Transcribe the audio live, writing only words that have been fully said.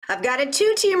I've got a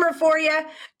two-teamer for you.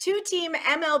 Two-team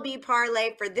MLB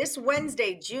parlay for this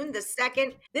Wednesday, June the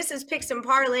 2nd. This is Picks and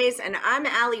Parlays, and I'm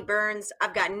Allie Burns.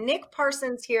 I've got Nick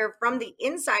Parsons here from the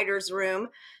Insiders Room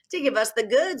to give us the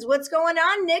goods. What's going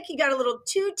on, Nick? You got a little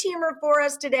two-teamer for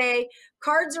us today.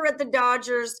 Cards are at the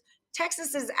Dodgers.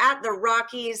 Texas is at the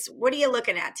Rockies. What are you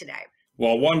looking at today?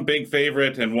 Well, one big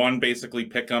favorite and one basically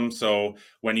pick 'em. So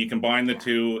when you combine the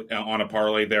two on a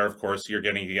parlay there, of course, you're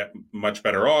going to get much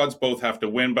better odds. Both have to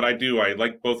win, but I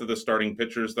like both of the starting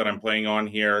pitchers that I'm playing on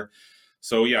here.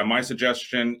 So yeah, my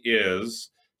suggestion is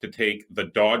to take the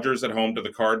Dodgers at home to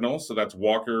the Cardinals. So that's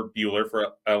Walker Buehler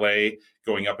for LA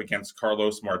going up against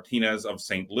Carlos Martinez of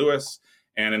St. Louis.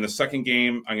 And in the second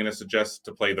game, I'm going to suggest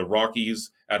to play the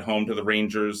Rockies at home to the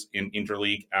Rangers in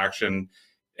interleague action.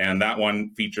 And that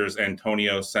one features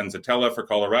Antonio Senzatella for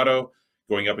Colorado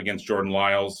going up against Jordan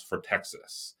Lyles for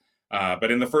Texas.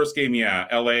 But in the first game,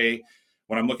 LA,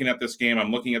 when I'm looking at this game, I'm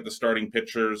looking at the starting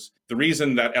pitchers. The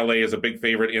reason that LA is a big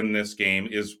favorite in this game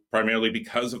is primarily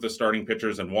because of the starting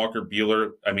pitchers and Walker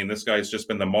Buehler. I mean, this guy's just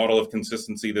been the model of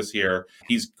consistency this year.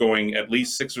 He's going at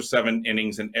least 6 or 7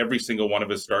 innings in every single one of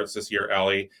his starts this year,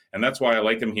 Allie. And that's why I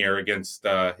like him here against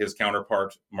his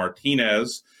counterpart,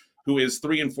 Martinez, who is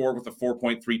 3-4 with a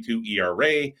 4.32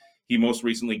 ERA. He most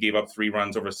recently gave up 3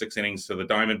 runs over 6 innings to the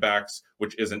Diamondbacks,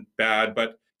 which isn't bad,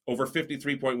 but over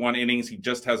 53.1 innings, he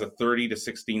just has a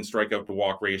 30-16 strikeout to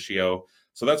walk ratio.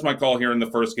 So that's my call here in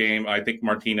the first game. I think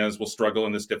Martinez will struggle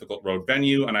in this difficult road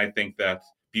venue, and I think that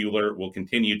Buehler will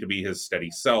continue to be his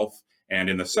steady self. And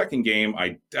in the second game,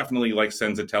 I definitely like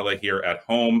Senzatella here at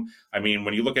home. I mean,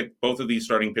 when you look at both of these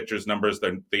starting pitchers' numbers,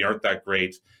 they aren't that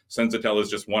great. Senzatella is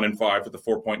just 1-5 with a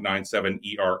 4.97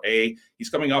 ERA. He's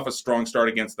coming off a strong start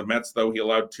against the Mets, though. He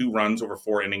allowed 2 runs over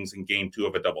 4 innings in game 2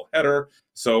 of a doubleheader.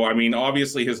 So, I mean,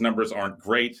 obviously his numbers aren't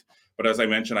great. But as I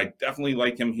mentioned, I definitely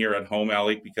like him here at home,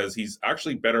 Alec, because he's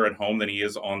actually better at home than he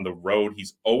is on the road.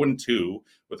 He's 0-2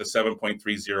 with a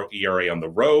 7.30 ERA on the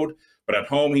road. But at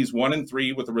home, he's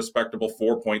 1-3 with a respectable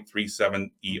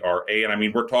 4.37 ERA. And I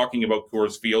mean, we're talking about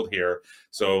Coors Field here.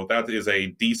 So that is a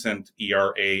decent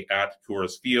ERA at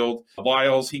Coors Field.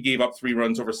 Lyles, he gave up 3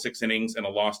 runs over 6 innings and a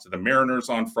loss to the Mariners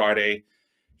on Friday.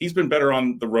 He's been better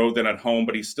on the road than at home,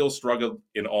 but he's still struggled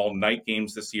in all night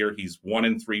games this year. He's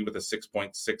 1-3 with a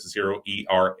 6.60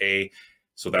 ERA.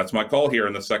 So that's my call here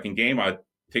in the second game. I'm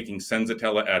taking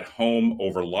Senzatella at home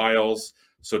over Lyles.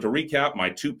 So to recap, my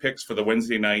 2 picks for the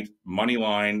Wednesday night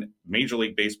Moneyline Major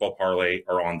League Baseball parlay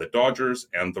are on the Dodgers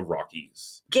and the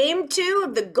Rockies. Game 2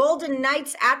 of the Golden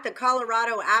Knights at the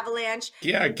Colorado Avalanche.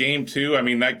 Yeah, game 2. I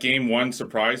mean, that game 1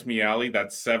 surprised me, Allie. That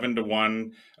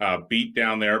 7-1 beat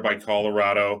down there by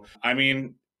Colorado. I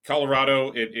mean,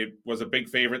 Colorado, it was a big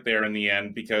favorite there in the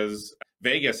end because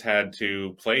Vegas had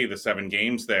to play the 7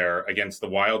 games there against the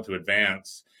Wild to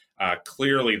advance.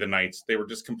 Clearly, the Knights, they were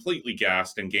just completely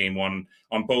gassed in game 1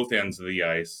 on both ends of the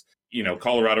ice. You know,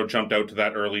 Colorado jumped out to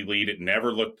that early lead. It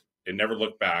never looked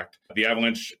back. The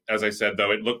Avalanche, as I said, though,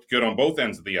 it looked good on both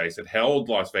ends of the ice. It held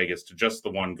Las Vegas to just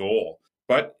the 1 goal.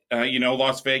 But,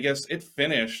 Las Vegas, it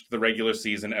finished the regular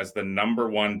season as the number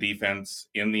 1 defense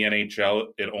in the NHL.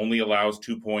 It only allows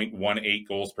 2.18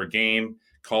 goals per game.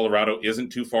 Colorado isn't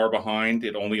too far behind.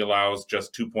 It only allows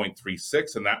just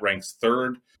 2.36, and that ranks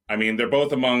 3rd. I mean, they're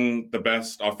both among the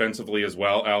best offensively as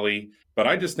well, Allie. But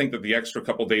I just think that the extra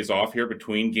couple days off here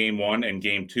between game 1 and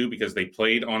game 2, because they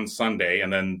played on Sunday,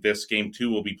 and then this game 2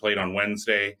 will be played on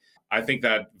Wednesday, I think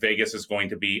that Vegas is going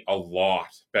to be a lot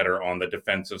better on the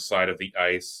defensive side of the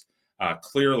ice.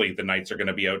 Clearly, the Knights are going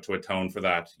to be out to atone for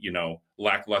that,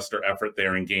 lackluster effort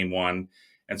there in game 1.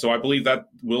 And so I believe that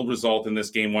will result in this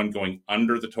game 1 going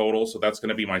under the total. So that's going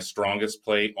to be my strongest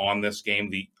play on this game,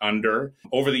 the under.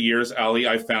 Over the years, Ali,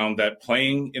 I found that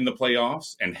playing in the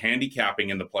playoffs and handicapping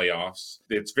in the playoffs,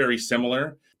 it's very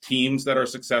similar. Teams that are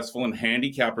successful and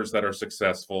handicappers that are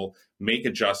successful make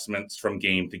adjustments from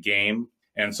game to game.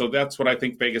 And so that's what I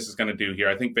think Vegas is going to do here.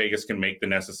 I think Vegas can make the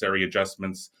necessary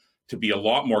adjustments to be a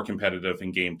lot more competitive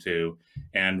in game 2.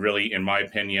 And really, in my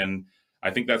opinion, I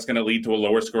think that's going to lead to a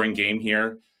lower scoring game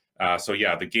here.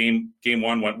 The game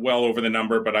 1 went well over the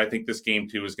number, but I think this game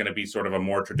 2 is going to be sort of a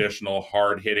more traditional,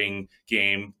 hard-hitting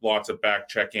game, lots of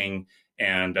back-checking,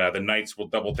 and the Knights will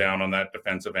double down on that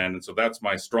defensive end. And so that's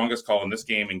my strongest call in this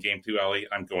game. In game 2, Ellie,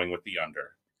 I'm going with the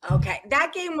under. Okay,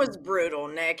 that game was brutal,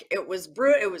 Nick. It was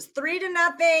brutal. It was 3-0,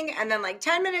 and then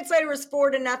 10 minutes later it was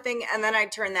 4-0, and then I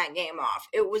turned that game off.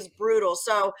 It was brutal.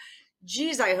 So,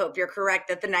 geez, I hope you're correct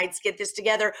that the Knights get this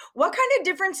together. What kind of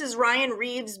difference is Ryan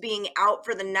Reeves being out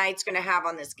for the Knights going to have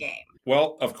on this game?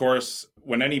 Well, of course,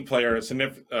 when any player,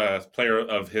 player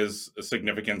of his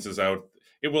significance is out,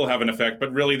 it will have an effect.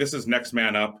 But really, this is next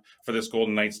man up for this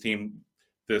Golden Knights team.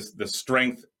 The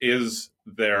strength is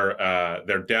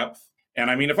their depth. And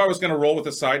I mean, if I was going to roll with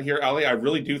the side here, Ali, I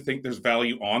really do think there's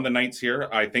value on the Knights here.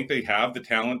 I think they have the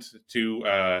talent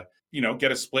to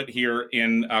get a split here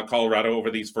in Colorado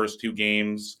over these first two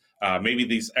games. Maybe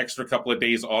these extra couple of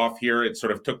days off here, it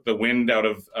sort of took the wind out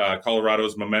of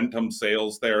Colorado's momentum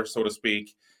sails there, so to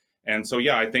speak. And so,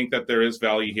 yeah, I think that there is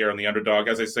value here on the underdog.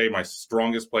 As I say, my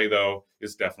strongest play, though,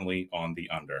 is definitely on the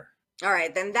under. All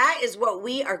right, then that is what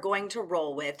we are going to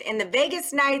roll with. In the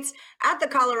Vegas Knights at the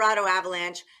Colorado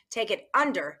Avalanche, take it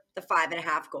under the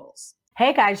 5.5 goals.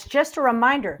 Hey guys, just a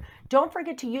reminder, don't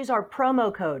forget to use our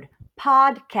promo code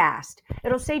PODCAST.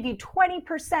 It'll save you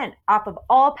 20% off of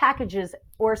all packages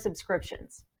or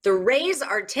subscriptions. The Rays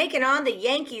are taking on the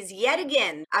Yankees yet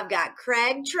again. I've got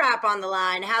Craig Trapp on the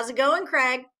line. How's it going,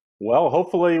 Craig? Well,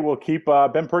 hopefully we'll keep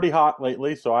been pretty hot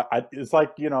lately. So it's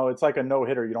like, it's like a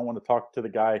no-hitter. You don't want to talk to the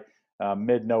guy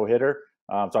mid no-hitter.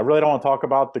 So I really don't want to talk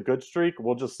about the good streak.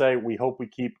 We'll just say we hope we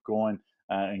keep going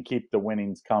and keep the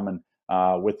winnings coming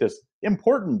with this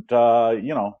important,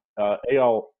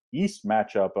 AL East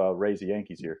matchup, Rays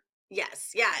Yankees here.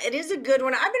 Yes, yeah, it is a good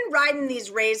one. I've been riding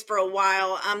these Rays for a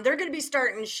while. They're going to be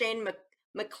starting Shane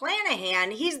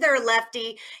McClanahan. He's their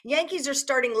lefty. Yankees are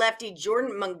starting lefty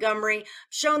Jordan Montgomery.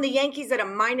 Showing the Yankees at a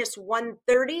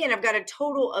 -130, and I've got a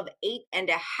total of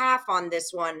 8.5 on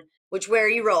this one. Which way are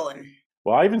you rolling?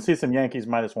 Well, I even see some Yankees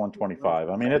 -125.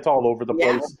 I mean, it's all over the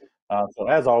place. So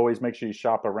as always, make sure you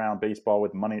shop around baseball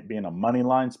with money being a money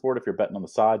line sport. If you're betting on the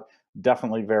side,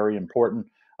 definitely very important.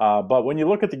 But when you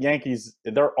look at the Yankees,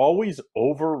 they're always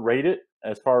overrated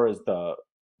as far as the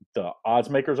odds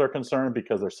makers are concerned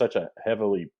because they're such a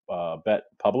heavily bet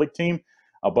public team.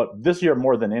 But this year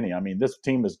more than any, I mean, this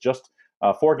team is just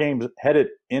 4 games headed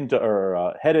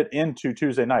into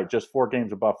Tuesday night, just 4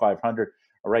 games above 500.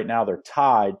 Right now, they're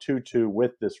tied 2-2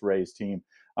 with this Rays team.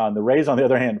 The Rays, on the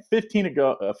other hand,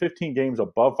 15 games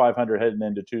above 500 heading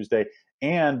into Tuesday,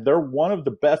 and they're one of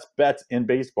the best bets in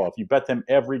baseball. If you bet them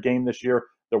every game this year,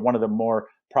 they're one of the more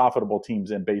profitable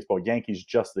teams in baseball. Yankees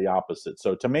just the opposite.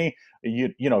 So to me,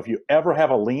 if you ever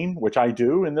have a lean, which I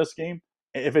do in this game,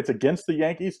 if it's against the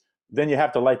Yankees, then you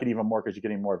have to like it even more because you're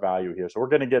getting more value here. So we're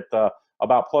going to get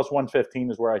about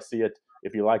 +115 is where I see it.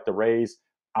 If you like the Rays,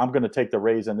 I'm going to take the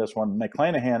Rays in this one.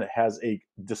 McClanahan has a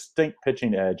distinct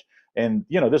pitching edge. And,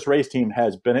 this Rays team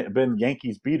has been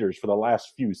Yankees beaters for the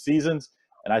last few seasons.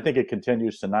 And I think it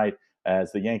continues tonight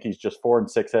as the Yankees just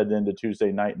 4-6 headed into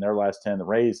Tuesday night in their last 10. The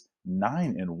Rays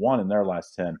 9-1 in their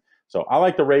last 10. So I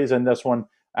like the Rays in this one,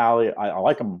 Ali. I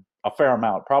like them a fair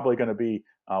amount. Probably going to be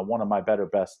one of my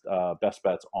best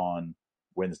bets on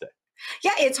Wednesday.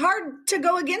 Yeah, it's hard to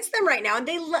go against them right now. And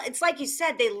it's like you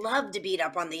said, they love to beat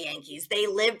up on the Yankees. They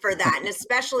live for that, and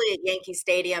especially at Yankee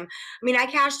Stadium. I mean, I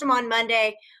cashed them on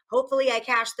Monday. Hopefully I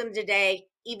cash them today.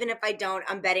 Even if I don't,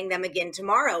 I'm betting them again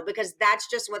tomorrow because that's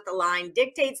just what the line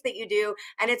dictates that you do.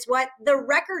 And it's what the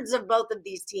records of both of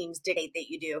these teams dictate that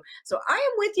you do. So I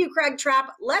am with you, Craig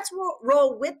Trapp. Let's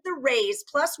roll with the Rays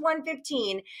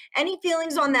 +115. Any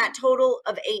feelings on that total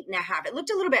of 8.5? It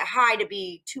looked a little bit high to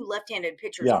be 2 left-handed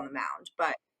pitchers on the mound,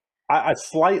 but I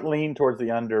slight lean towards the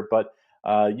under, but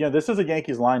this is a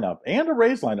Yankees lineup and a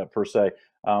Rays lineup per se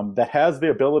that has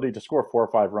the ability to score 4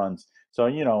 or 5 runs. So,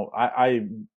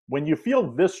 when you feel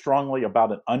this strongly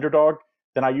about an underdog,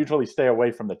 then I usually stay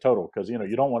away from the total because,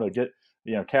 you don't want to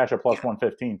get, cash a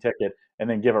 +115 ticket and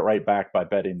then give it right back by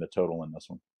betting the total in this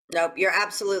one. Nope, you're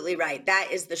absolutely right. That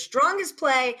is the strongest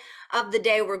play of the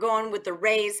day. We're going with the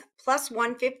Rays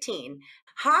 +115.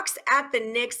 Hawks at the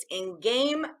Knicks in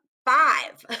game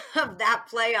 5 of that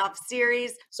playoff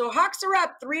series. So Hawks are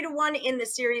up 3-1 in the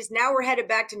series. Now we're headed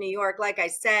back to New York. Like I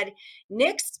said,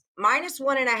 Knicks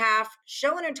 -1.5,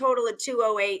 showing a total of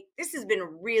 208. This has been a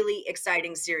really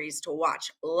exciting series to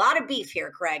watch. A lot of beef here,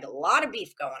 Craig. A lot of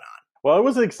beef going on. Well, it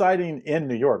was exciting in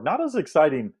New York, not as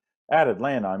exciting at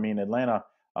Atlanta. I mean, Atlanta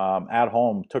at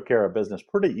home took care of business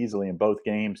pretty easily in both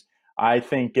games. I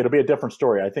think it'll be a different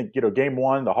story. I think, game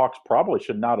 1, the Hawks probably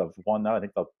should not have won that. I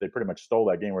think they pretty much stole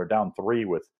that game. We were down 3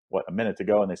 with, a minute to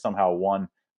go, and they somehow won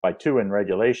by 2 in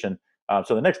regulation.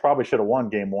 So the Knicks probably should have won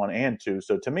game 1 and 2.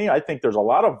 So to me, I think there's a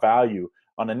lot of value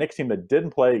on a Knicks team that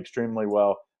didn't play extremely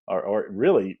well or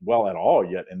really well at all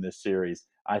yet in this series.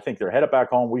 I think they're headed back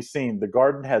home. We've seen the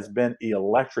Garden has been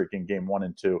electric in game 1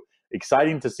 and 2.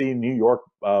 Exciting to see New York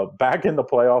back in the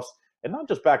playoffs. And not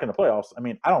just back in the playoffs. I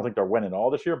mean, I don't think they're winning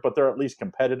all this year, but they're at least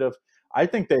competitive. I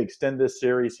think they extend this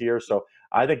series here. So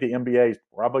I think the NBA is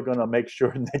probably going to make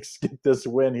sure Knicks get this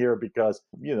win here because,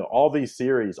 all these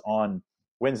series on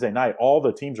Wednesday night, all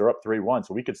the teams are up 3-1.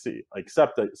 So we could see,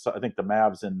 except I think the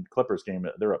Mavs and Clippers game,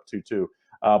 they're up 2-2.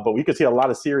 But we could see a lot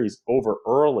of series over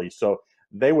early. So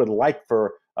they would like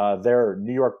for their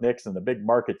New York Knicks and the big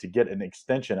market to get an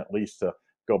extension at least to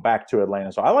go back to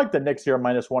Atlanta. So I like the Knicks here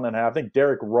 -1.5. I think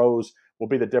Derrick Rose will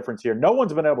be the difference here. No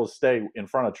one's been able to stay in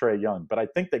front of Trae Young, but I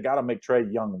think they got to make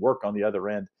Trae Young work on the other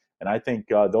end. And I think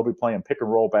they'll be playing pick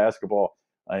and roll basketball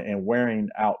and wearing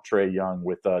out Trae Young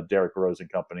with Derrick Rose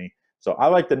and company. So I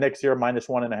like the Knicks here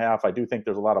 -1.5. I do think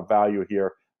there's a lot of value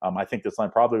here. I think this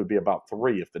line probably would be about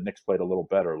 3 if the Knicks played a little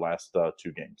better last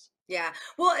 2 games. Yeah.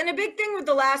 Well, and a big thing with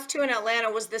the last 2 in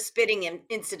Atlanta was the spitting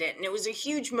incident. And it was a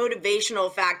huge motivational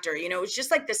factor. You know, it was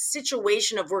just like the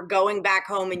situation of we're going back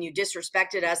home and you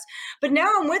disrespected us. But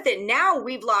now I'm with it. Now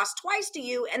we've lost twice to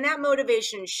you, and that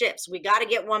motivation shifts. We got to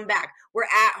get one back. We're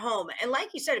at home. And like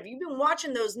you said, if you've been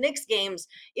watching those Knicks games,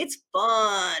 it's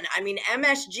fun. I mean,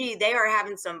 MSG, they are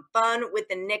having some fun with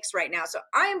the Knicks right now. So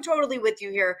I am totally with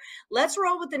you here. Let's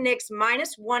roll with the Knicks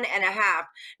 -1.5.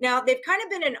 Now, they've kind of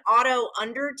been an auto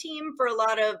under team for a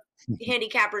lot of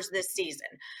handicappers this season.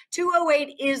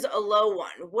 208 is a low one.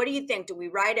 What do you think? Do we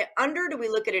ride it under? Do we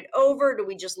look at it over? Do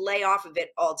we just lay off of it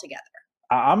altogether?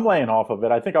 I'm laying off of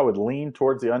it. I think I would lean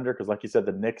towards the under because, like you said,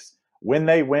 the Knicks, when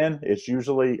they win, it's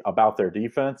usually about their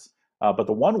defense. But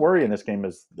the one worry in this game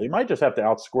is they might just have to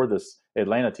outscore this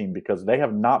Atlanta team because they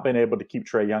have not been able to keep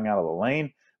Trae Young out of the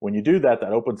lane. When you do that,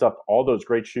 that opens up all those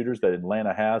great shooters that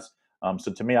Atlanta has.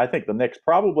 So to me, I think the Knicks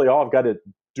probably all have got to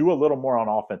do a little more on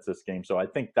offense this game. So I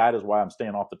think that is why I'm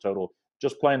staying off the total,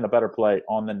 just playing the better play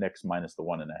on the Knicks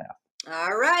 -1.5.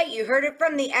 All right. You heard it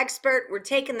from the expert. We're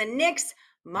taking the Knicks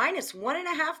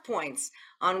 -1.5 points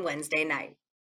on Wednesday night.